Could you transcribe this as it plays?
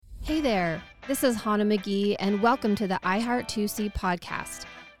Hey there, this is Hannah McGee, and welcome to the iHeart2C podcast.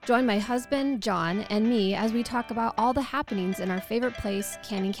 Join my husband, John, and me as we talk about all the happenings in our favorite place,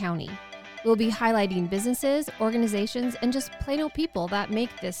 Canyon County. We'll be highlighting businesses, organizations, and just plain old people that make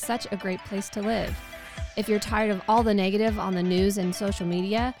this such a great place to live. If you're tired of all the negative on the news and social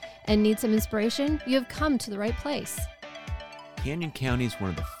media and need some inspiration, you have come to the right place. Canyon County is one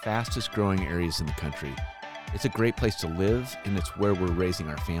of the fastest growing areas in the country. It's a great place to live, and it's where we're raising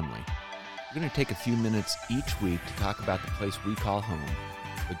our family. We're going to take a few minutes each week to talk about the place we call home,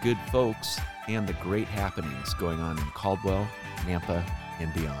 the good folks, and the great happenings going on in Caldwell, Nampa,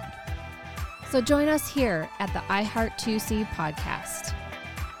 and beyond. So join us here at the iHeart2C podcast.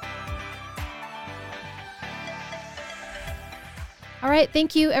 All right,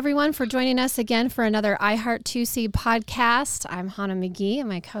 thank you everyone for joining us again for another iHeart2C podcast. I'm Hannah McGee and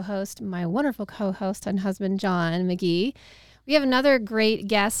my wonderful co-host and husband, John McGee. We have another great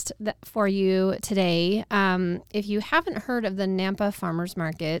guest for you today. If you haven't heard of the Nampa Farmers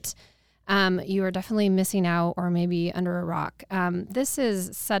Market, you are definitely missing out or maybe under a rock. This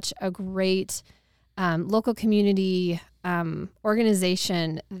is such a great local community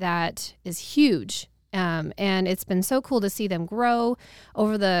organization that is huge. And it's been so cool to see them grow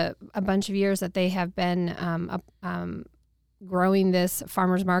over a bunch of years that they have been growing this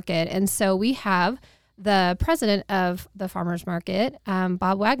farmers market. And so we have the president of the farmers market,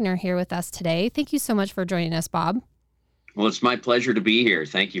 Bob Wagner, here with us today. Thank you so much for joining us, Bob. Well, it's my pleasure to be here.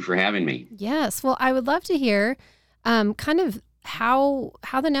 Thank you for having me. Yes. Well, I would love to hear kind of how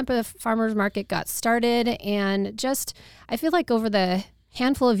the Nampa Farmers Market got started, and just I feel like over the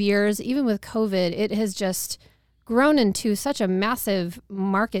handful of years, even with COVID, it has just grown into such a massive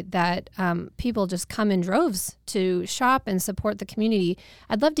market that people just come in droves to shop and support the community.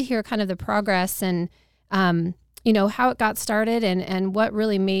 I'd love to hear kind of the progress and, how it got started and what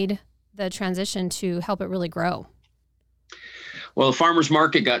really made the transition to help it really grow. Well, the farmers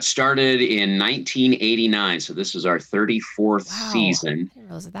market got started in 1989, so this is our 34th season. I didn't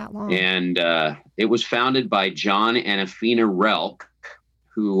realize it that long. And it was founded by John and Afina Relk,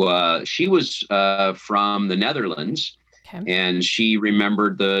 who she was from the Netherlands, okay. And she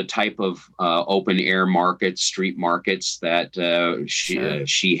remembered the type of open air markets, street markets that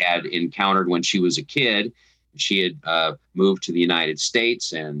she had encountered when she was a kid. She had moved to the United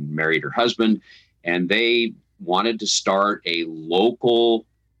States and married her husband, and they wanted to start a local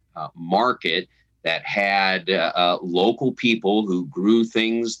market that had local people who grew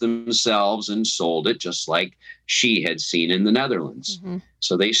things themselves and sold it, just like she had seen in the Netherlands. Mm-hmm.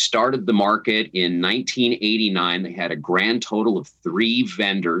 So they started the market in 1989. They had a grand total of 3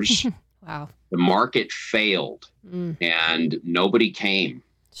 vendors. Wow. The market failed and nobody came.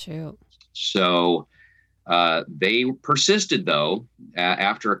 Shoot. So they persisted, though.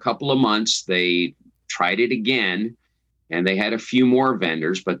 After a couple of months, they tried it again. And they had a few more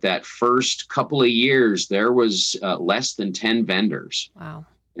vendors, but that first couple of years, there was less than 10 vendors. Wow.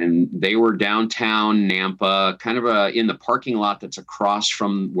 And they were downtown Nampa, kind of in the parking lot that's across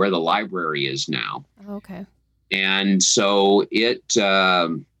from where the library is now. Okay. And so it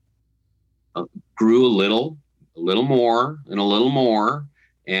grew a little more, and a little more.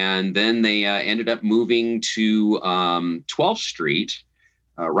 And then they ended up moving to 12th Street,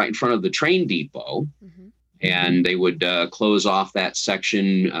 right in front of the train depot. Mm-hmm. And they would close off that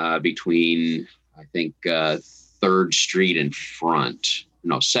section between, I think, 3rd Street in front.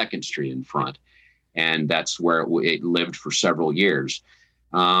 No, 2nd Street in front. And that's where it lived for several years.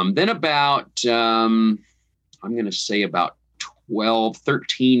 Then about, I'm going to say about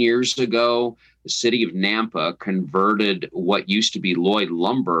 13 years ago, the city of Nampa converted what used to be Lloyd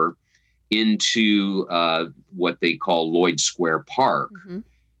Lumber into what they call Lloyd Square Park. Mm-hmm.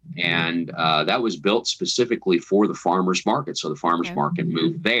 And that was built specifically for the farmers market. So the farmers market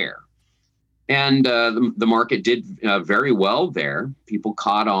moved there. And the market did very well there. People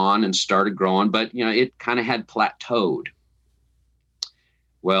caught on and started growing, but, it kind of had plateaued.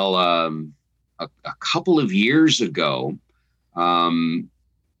 Well, a couple of years ago,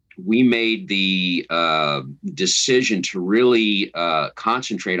 we made the decision to really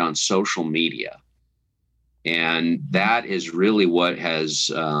concentrate on social media. And that is really what has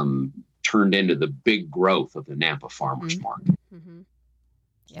turned into the big growth of the Nampa Farmers Market. Mm-hmm.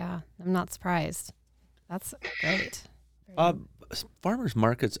 Yeah, I'm not surprised. That's great. Farmers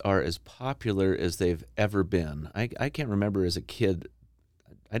markets are as popular as they've ever been. I can't remember as a kid.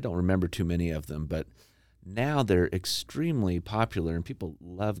 I don't remember too many of them, but now they're extremely popular and people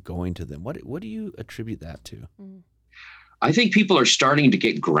love going to them. What do you attribute that to? I think people are starting to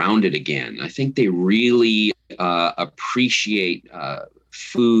get grounded again. I think they really appreciate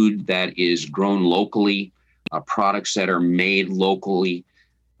food that is grown locally, products that are made locally.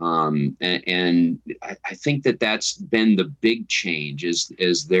 And I think that that's been the big change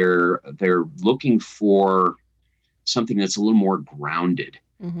is they're looking for something that's a little more grounded.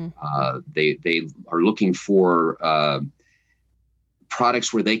 They are looking for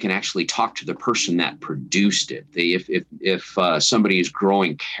products where they can actually talk to the person that produced it. If somebody is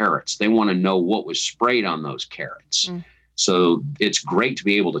growing carrots, they want to know what was sprayed on those carrots. So it's great to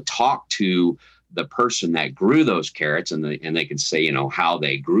be able to talk to the person that grew those carrots, and they can say, how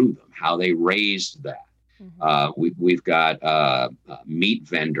they grew them, how they raised that. We've got meat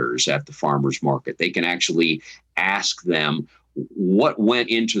vendors at the farmers market. They can actually ask them what went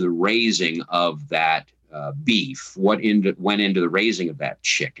into the raising of that beef, what went into the raising of that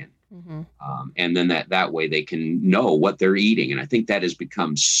chicken. And then that way they can know what they're eating. And I think that has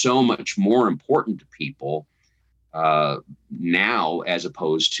become so much more important to people now as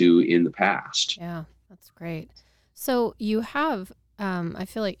opposed to in the past. Yeah, that's great. So you have, I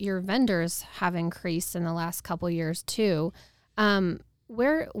feel like your vendors have increased in the last couple of years too.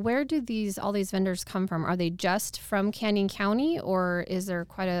 Where do all these vendors come from? Are they just from Canyon County, or is there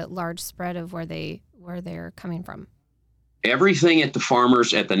quite a large spread of where they're coming from? Everything at the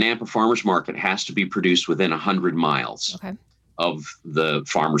Nampa Farmers Market has to be produced within 100 miles. Okay. Of the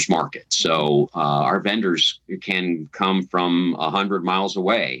farmers market. So our vendors can come from 100 miles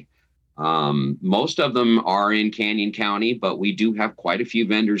away. Most of them are in Canyon County, but we do have quite a few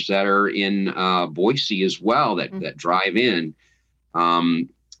vendors that are in Boise as well that drive in.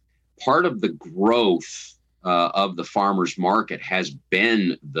 Part of the growth of the farmers market has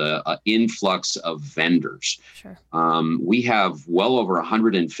been the influx of vendors. Sure. We have well over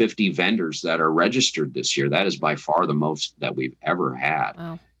 150 vendors that are registered this year. That is by far the most that we've ever had.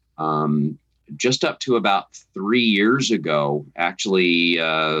 Wow. Just up to about 3 years ago, actually,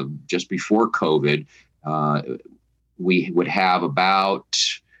 just before COVID, we would have about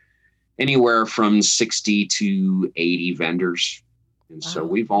anywhere from 60 to 80 vendors. And so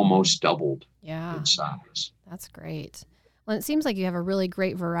we've almost doubled in size. That's great. Well, it seems like you have a really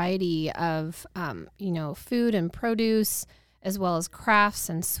great variety of, food and produce, as well as crafts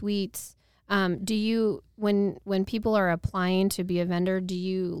and sweets. Do you, when people are applying to be a vendor, do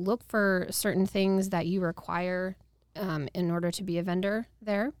you look for certain things that you require in order to be a vendor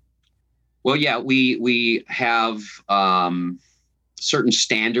there? Well, yeah, we have certain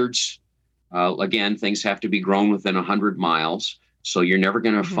standards. Again, things have to be grown within 100 miles. So you're never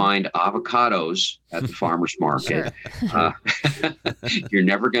going to find avocados at the farmer's market. You're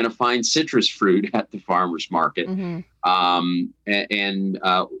never going to find citrus fruit at the farmer's market. And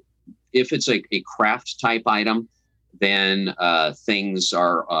if it's a craft type item, then things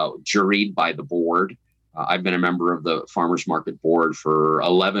are juried by the board. I've been a member of the farmer's market board for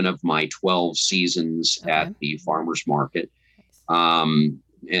 11 of my 12 seasons at the farmer's market.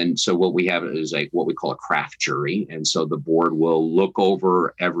 And so what we have is what we call a craft jury. And so the board will look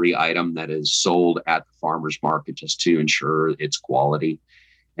over every item that is sold at the farmer's market just to ensure its quality.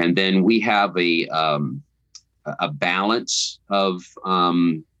 And then we have a balance of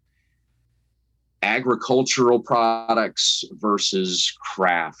agricultural products versus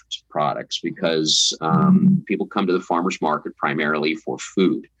craft products, because people come to the farmer's market primarily for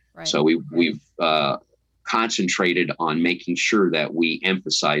food. Right. So we've concentrated on making sure that we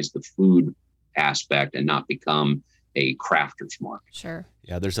emphasize the food aspect and not become a crafter's market. Sure.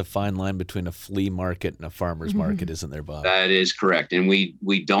 Yeah, there's a fine line between a flea market and a farmer's market, isn't there, Bob? That is correct. And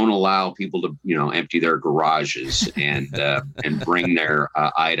we don't allow people to, empty their garages and bring their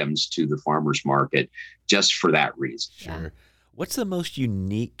items to the farmer's market just for that reason. Sure. Yeah. What's the most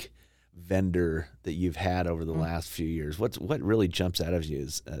unique vendor that you've had over the last few years? What really jumps out of you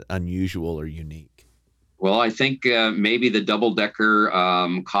as unusual or unique? Well, I think maybe the double-decker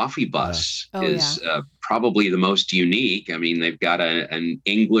coffee bus is probably the most unique. I mean, they've got an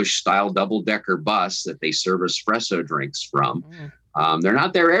English-style double-decker bus that they serve espresso drinks from. They're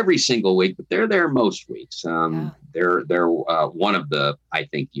not there every single week, but they're there most weeks. They're one of the, I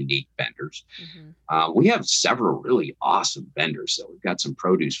think, unique vendors. We have several really awesome vendors. So we've got some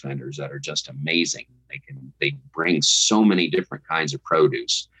produce vendors that are just amazing. They bring so many different kinds of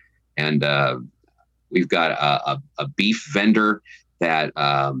produce, and we've got a beef vendor that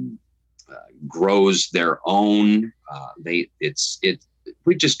grows their own.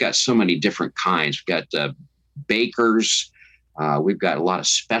 We've just got so many different kinds. We've got bakers. We've got a lot of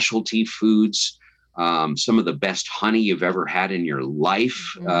specialty foods. Some of the best honey you've ever had in your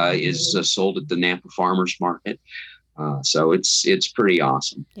life is sold at the Nampa Farmers Market. So it's pretty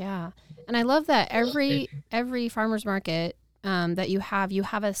awesome. Yeah, and I love that every farmers market that you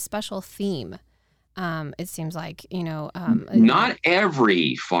have a special theme. It seems like, Not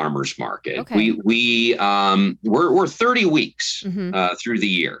every farmer's market. Okay. We're 30 weeks Mm-hmm. through the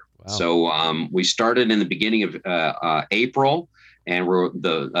year. Wow. So we started in the beginning of April, and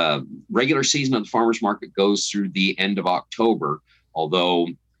the regular season of the farmer's market goes through the end of October. Although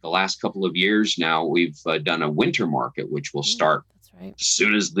the last couple of years now, we've done a winter market, which will start That's right. as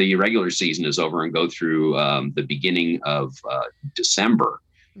soon as the regular season is over and go through the beginning of December.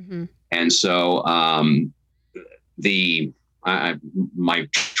 Mm-hmm. And so my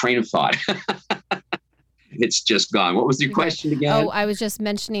train of thought, it's just gone. What was your question again? Oh, I was just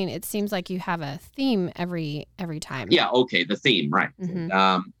mentioning, it seems like you have a theme every time. Yeah. Okay. The theme, right.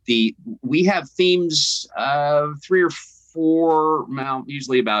 Mm-hmm. We have themes, 3 or 4,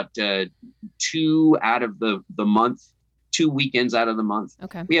 usually about 2 out of the month, 2 weekends out of the month.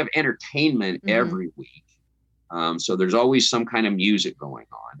 Okay. We have entertainment every week. So there's always some kind of music going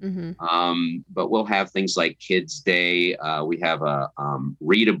on. Mm-hmm. But we'll have things like Kids Day. We have a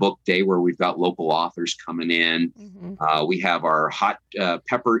Read a Book Day where we've got local authors coming in. Mm-hmm. We have our hot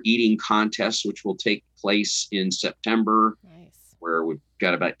pepper eating contest, which will take place in September, Nice. where we've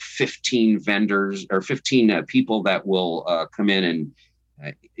got about 15 vendors or 15 people that will come in and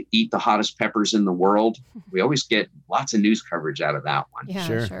eat the hottest peppers in the world. We always get lots of news coverage out of that one. Yeah,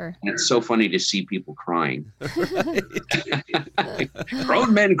 Sure. sure. And it's so funny to see people crying.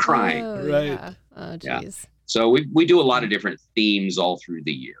 Grown men crying. Oh, Right. Yeah. Oh, Yeah. geez. So we do a lot of different themes all through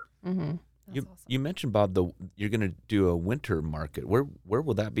the year. Mm-hmm. That's awesome. You mentioned, Bob, you're going to do a winter market. Where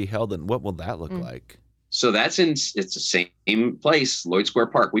will that be held, and what will that look like? So it's the same place, Lloyd Square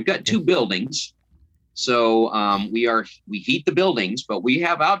Park. We've got 2 buildings. So we heat the buildings, but we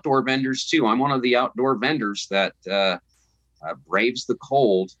have outdoor vendors too. I'm one of the outdoor vendors that braves the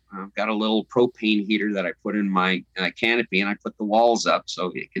cold. I've got a little propane heater that I put in my canopy, and I put the walls up so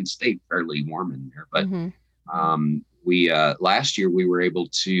it can stay fairly warm in there. But Mm-hmm. last year we were able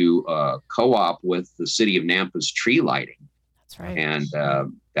to co-op with the city of Nampa's tree lighting. That's right. And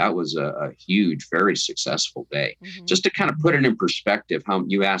that was a huge, very successful day. Mhm. Just to kind of put it in perspective,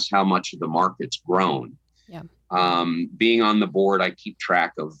 you asked how much of the market's grown. Yeah. Being on the board, I keep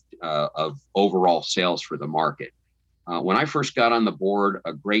track of overall sales for the market. When I first got on the board,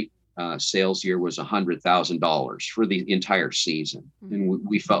 a great sales year was $100,000 for the entire season. Mhm. And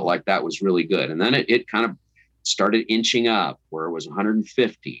we felt like that was really good. And then it kind of started inching up where it was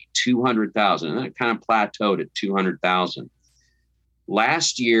 150, 200,000, and then it kind of plateaued at 200,000.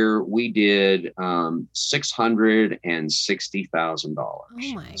 Last year we did $660,000. Oh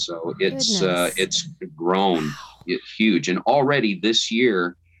my So goodness. it's grown Wow. huge, and already this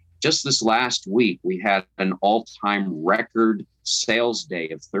year, just this last week, we had an all-time record sales day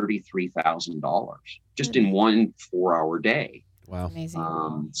of $33,000 just in one 4-hour day. Wow.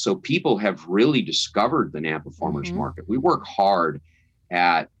 Amazing. So people have really discovered the Nampa Farmers Mhm. Market. We work hard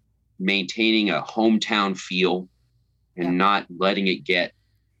at maintaining a hometown feel and Yeah. not letting it get,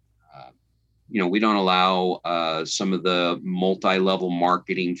 we don't allow some of the multi-level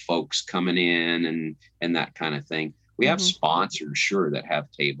marketing folks coming in and that kind of thing. We have Mhm. sponsors, sure, that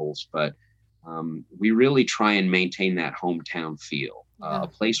have tables, but we really try and maintain that hometown feel, Yeah. a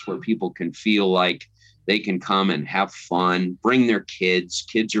place where people can feel like they can come and have fun, bring their kids.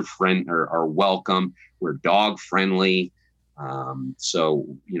 Kids are welcome. We're dog friendly. So,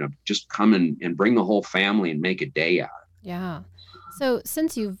 just come and bring the whole family and make a day out. Yeah. So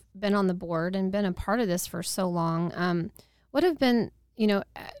since you've been on the board and been a part of this for so long, what have been,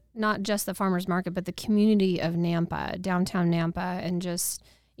 not just the farmers market, but the community of Nampa, downtown Nampa, and just,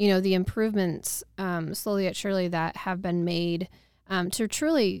 the improvements slowly but surely that have been made to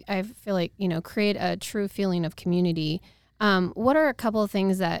truly, I feel like, create a true feeling of community. What are a couple of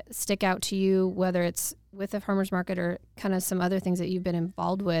things that stick out to you, whether it's with the farmers market or kind of some other things that you've been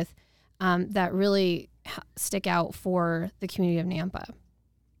involved with that really stick out for the community of Nampa?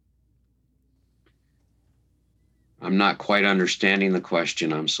 I'm not quite understanding the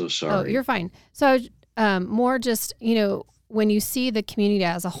question. I'm so sorry. Oh, you're fine. So more just, when you see the community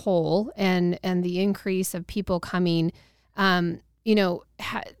as a whole and the increase of people coming, is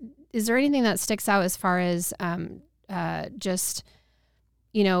there anything that sticks out as far as just,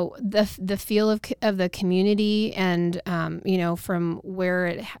 the feel of the community and, from where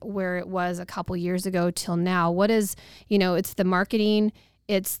it was a couple years ago till now? What is, it's the marketing,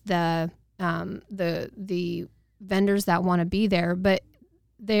 it's the vendors that want to be there, but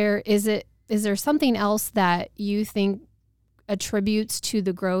is there something else that you think attributes to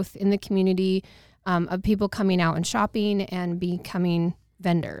the growth in the community of people coming out and shopping and becoming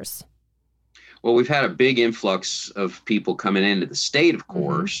vendors? Well, we've had a big influx of people coming into the state, of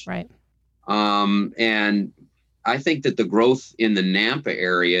course. Right. And I think that the growth in the Nampa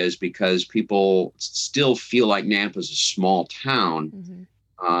area is because people still feel like Nampa is a small town.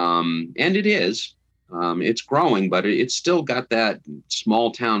 And it is. It's growing, but it's still got that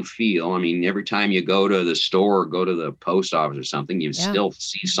small town feel. I mean, every time you go to the store or go to the post office or something, you still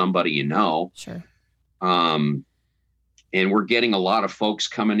see somebody you know. Sure. And we're getting a lot of folks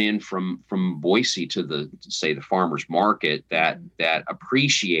coming in from Boise to the farmers market that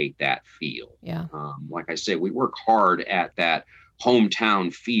appreciate that feel. Yeah. Like I said, we work hard at that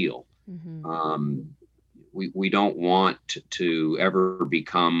hometown feel. We don't want to ever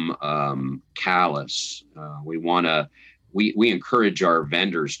become callous. We encourage our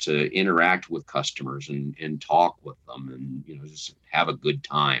vendors to interact with customers and talk with them and just have a good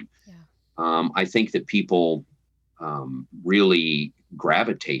time. Yeah. I think that people really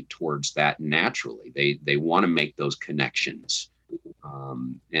gravitate towards that naturally. They want to make those connections.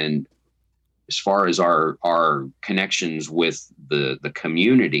 And as far as our connections with the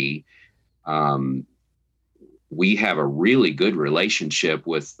community, we have a really good relationship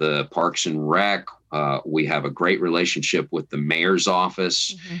with the Parks and Rec. We have a great relationship with the mayor's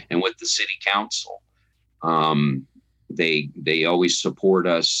office and with the city council. They always support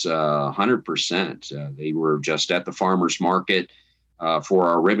us 100%. They were just at the farmers market for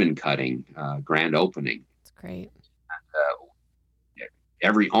our ribbon cutting grand opening. That's great.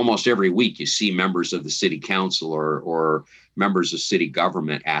 Almost every week you see members of the city council or members of city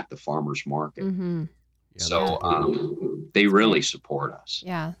government at the farmers market. Yeah, so they really support us.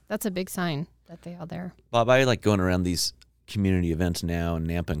 Yeah, that's a big sign that they are there. Bob, I like going around these community events now in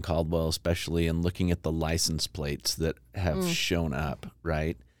Nampa and Caldwell especially, and looking at the license plates that have shown up,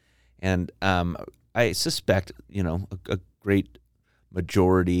 right? And I suspect, a great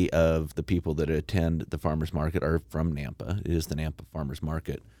majority of the people that attend the farmers market are from Nampa. It is the Nampa Farmers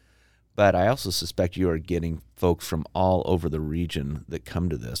Market. But I also suspect you are getting folks from all over the region that come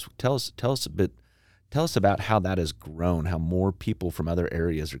to this. Tell us about how that has grown, how more people from other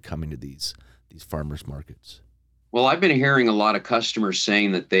areas are coming to these farmers markets. Well, I've been hearing a lot of customers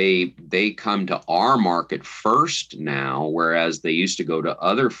saying that they come to our market first now, whereas they used to go to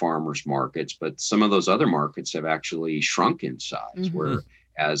other farmers markets, but some of those other markets have actually shrunk in size,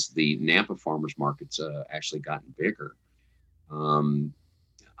 whereas the Nampa farmers market's actually gotten bigger.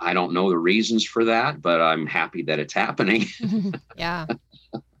 I don't know the reasons for that, but I'm happy that it's happening. Yeah.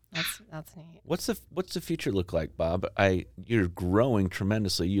 That's neat. What's the future look like, Bob? You're growing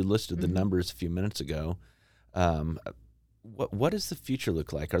tremendously. You listed the numbers a few minutes ago. What does the future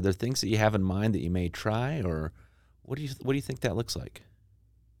look like? Are there things that you have in mind that you may try, or what do you think that looks like?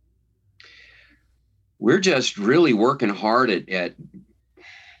 We're just really working hard at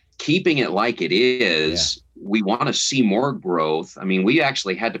keeping it like it is. Yeah. We want to see more growth. I mean, we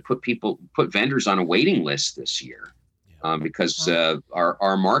actually had to put vendors on a waiting list this year. Because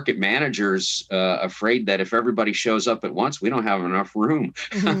our market manager's afraid that if everybody shows up at once, we don't have enough room.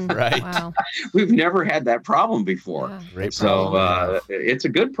 Right. Wow. We've never had that problem before. Yeah. Great problem. So it's a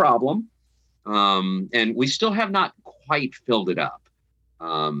good problem. And we still have not quite filled it up.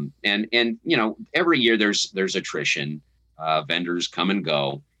 And every year there's attrition. Vendors come and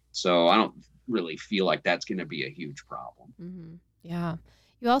go. So I don't really feel like that's going to be a huge problem. Yeah.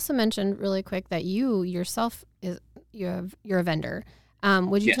 You also mentioned really quick that you yourself you're a vendor.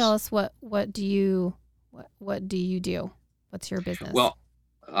 Would you tell us what do you do? What's your business? Well,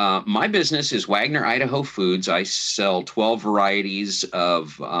 my business is Wagner Idaho Foods. I sell 12 varieties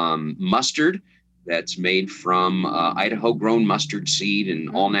of mustard that's made from Idaho grown mustard seed and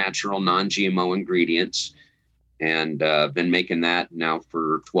all natural, non-GMO ingredients. And been making that now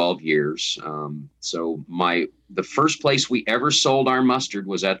for 12 years. So the first place we ever sold our mustard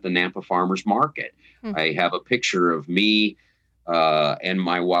was at the Nampa Farmers Market. I have a picture of me and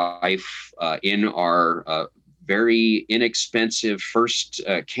my wife in our very inexpensive first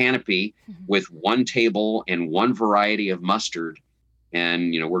canopy with one table and one variety of mustard.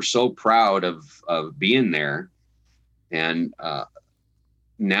 And, we're so proud of being there. And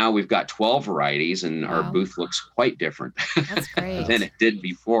now we've got 12 varieties and our booth looks quite different than it did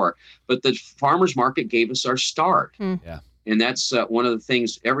before. But the farmers market gave us our start. Yeah. And that's one of the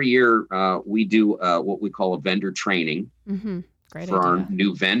things every year we do what we call a vendor training for our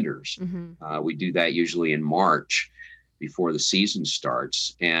new vendors. We do that usually in March before the season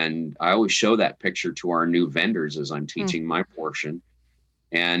starts. And I always show that picture to our new vendors as I'm teaching my portion.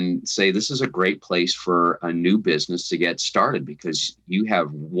 And say, this is a great place for a new business to get started because you have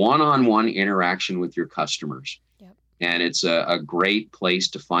one-on-one interaction with your customers. Yep. And it's a great place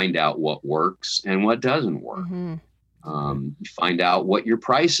to find out what works and what doesn't work. Mm-hmm. You find out what your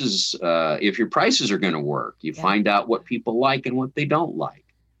prices, if your prices are going to work. You find out what people like and what they don't like.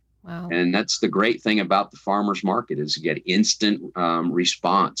 Wow. And that's the great thing about the farmers market, is you get instant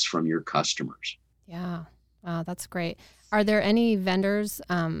response from your customers. Yeah. Wow, that's great. Are there any vendors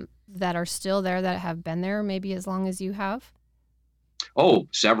that are still there that have been there maybe as long as you have? Oh,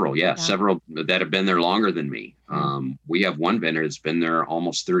 several. Yeah. Several that have been there longer than me. We have one vendor that's been there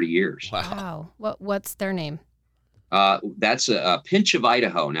almost 30 years. Wow. What's their name? That's a Pinch of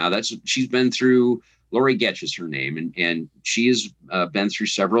Idaho. Now she's been through, Lori Getch is her name, and she has been through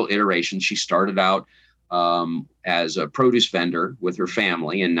several iterations. She started out as a produce vendor with her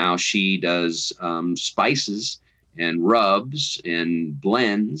family, and now she does spices and rubs and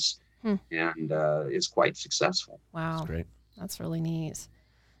blends, and is quite successful. Wow. That's great. That's really neat.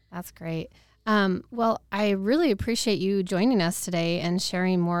 That's great. Well, I really appreciate you joining us today and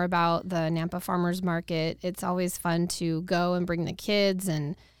sharing more about the Nampa Farmers Market. It's always fun to go and bring the kids.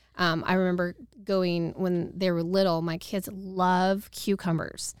 And I remember going when they were little. My kids love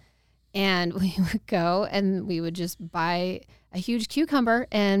cucumbers. And we would go and we would just buy a huge cucumber,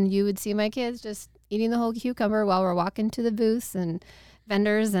 and you would see my kids just eating the whole cucumber while we're walking to the booths and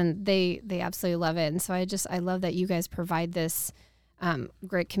vendors, and they absolutely love it. And so I love that you guys provide this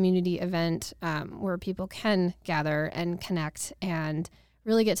great community event where people can gather and connect and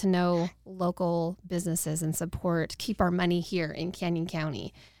really get to know local businesses and keep our money here in Canyon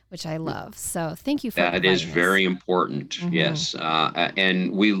County, which I love. So thank you for that. Is very important. Mm-hmm. Yes.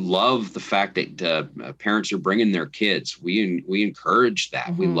 And we love the fact that parents are bringing their kids. We encourage that.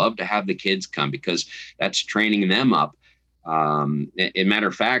 Mm-hmm. We love to have the kids come because that's training them up. As a matter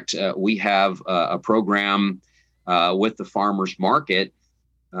of fact, we have a program with the Farmers Market.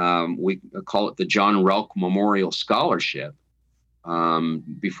 We call it the John Relk Memorial Scholarship.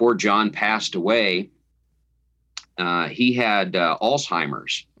 Before John passed away, he had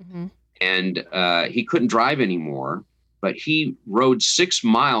Alzheimer's, mm-hmm. and he couldn't drive anymore, but he rode 6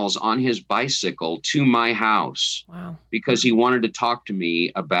 miles on his bicycle to my house. Wow. Because he wanted to talk to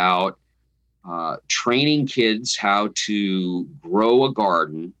me about training kids how to grow a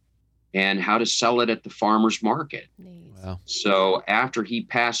garden and how to sell it at the farmer's market. Wow. So after he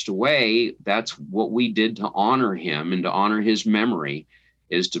passed away, that's what we did to honor him and to honor his memory,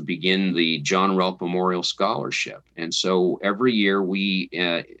 is to begin the John Relk Memorial Scholarship. And so every year we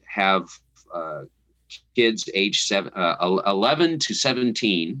have kids age 11 to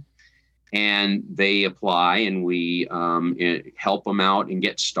 17, and they apply, and we help them out and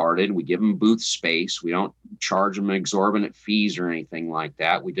get started. We give them booth space. We don't charge them exorbitant fees or anything like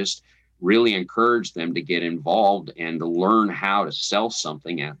that. We just really encourage them to get involved and to learn how to sell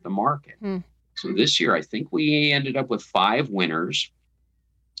something at the market. So this year, I think we ended up with 5 winners,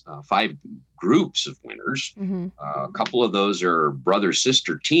 5 groups of winners. Mm-hmm. A couple of those are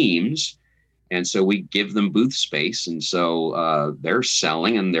brother-sister teams. And so we give them booth space. And so they're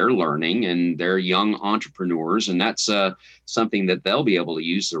selling and they're learning, and they're young entrepreneurs. And that's something that they'll be able to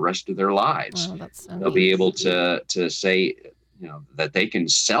use the rest of their lives. Wow, that's so they'll be able to say, that they can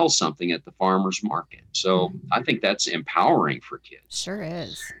sell something at the farmer's market. So I think that's empowering for kids. Sure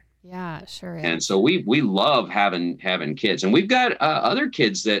is. Yeah, sure is. And so we love having kids, and we've got other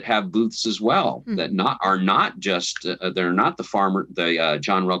kids that have booths as well that are not just they're not the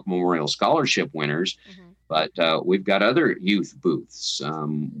John Relk Memorial Scholarship winners, but we've got other youth booths.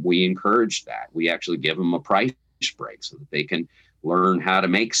 We encourage that. We actually give them a price break so that they can learn how to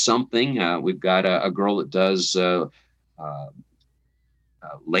make something. We've got a girl that does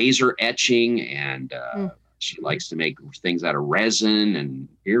laser etching, and she likes to make things out of resin and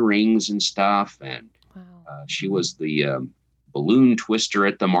earrings and stuff. And she was the balloon twister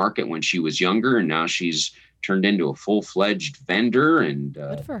at the market when she was younger, and now she's turned into a full-fledged vendor. And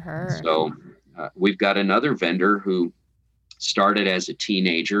good for her. So we've got another vendor who started as a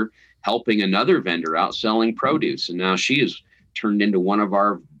teenager helping another vendor out selling produce, and now she has turned into one of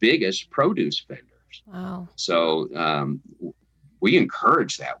our biggest produce vendors. Wow. So we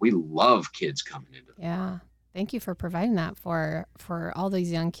encourage that. We love kids coming into the market. Thank you for providing that for all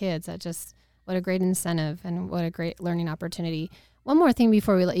these young kids. What a great incentive and what a great learning opportunity. One more thing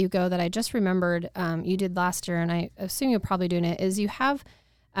before we let you go that I just remembered you did last year, and I assume you're probably doing it, is you have,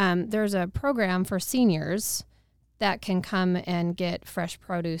 there's a program for seniors that can come and get fresh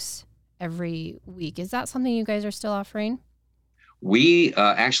produce every week. Is that something you guys are still offering? We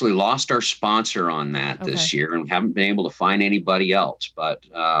actually lost our sponsor on that this year and haven't been able to find anybody else, but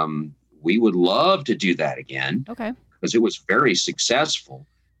we would love to do that again. Okay. Because it was very successful.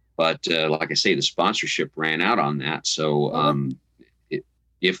 But like I say, the sponsorship ran out on that. So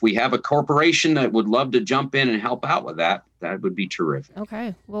if we have a corporation that would love to jump in and help out with that, that would be terrific.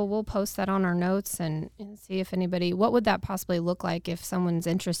 Okay. Well, we'll post that on our notes and see if anybody, what would that possibly look like if someone's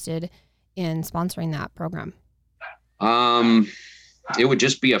interested in sponsoring that program? It would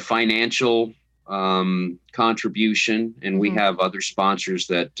just be a financial contribution, and we have other sponsors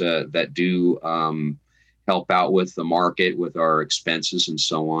that do help out with the market, with our expenses and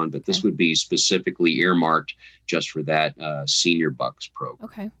so on. But this would be specifically earmarked just for that Senior Bucks program.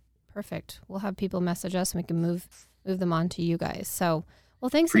 Okay, perfect. We'll have people message us and we can move them on to you guys. So, well,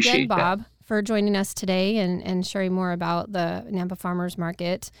 thanks Appreciate again, Bob, for joining us today and sharing more about the Nampa Farmers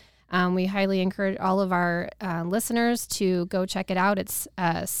Market. We highly encourage all of our listeners to go check it out. It's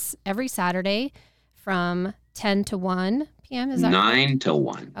every Saturday from 10 to 1 p.m. Is that 9 to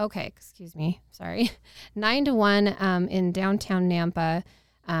 1. Okay, excuse me. Sorry. 9 to 1 in downtown Nampa.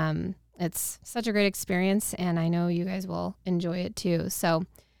 It's such a great experience, and I know you guys will enjoy it too. So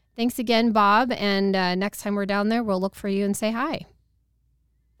thanks again, Bob. And next time we're down there, we'll look for you and say hi.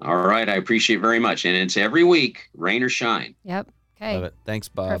 All right. I appreciate it very much. And it's every week, rain or shine. Yep. Okay. Love it. Thanks,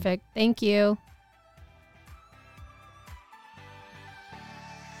 Bob. Perfect. Thank you.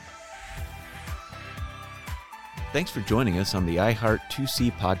 Thanks for joining us on the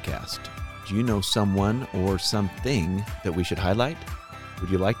iHeart2C podcast. Do you know someone or something that we should highlight? Would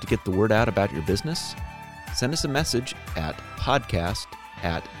you like to get the word out about your business? Send us a message at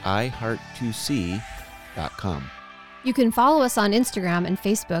podcast@iheart2c.com. You can follow us on Instagram and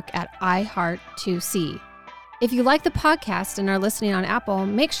Facebook at iHeart2C. If you like the podcast and are listening on Apple,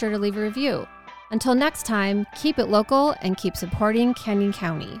 make sure to leave a review. Until next time, keep it local and keep supporting Canyon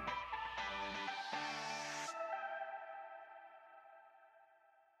County.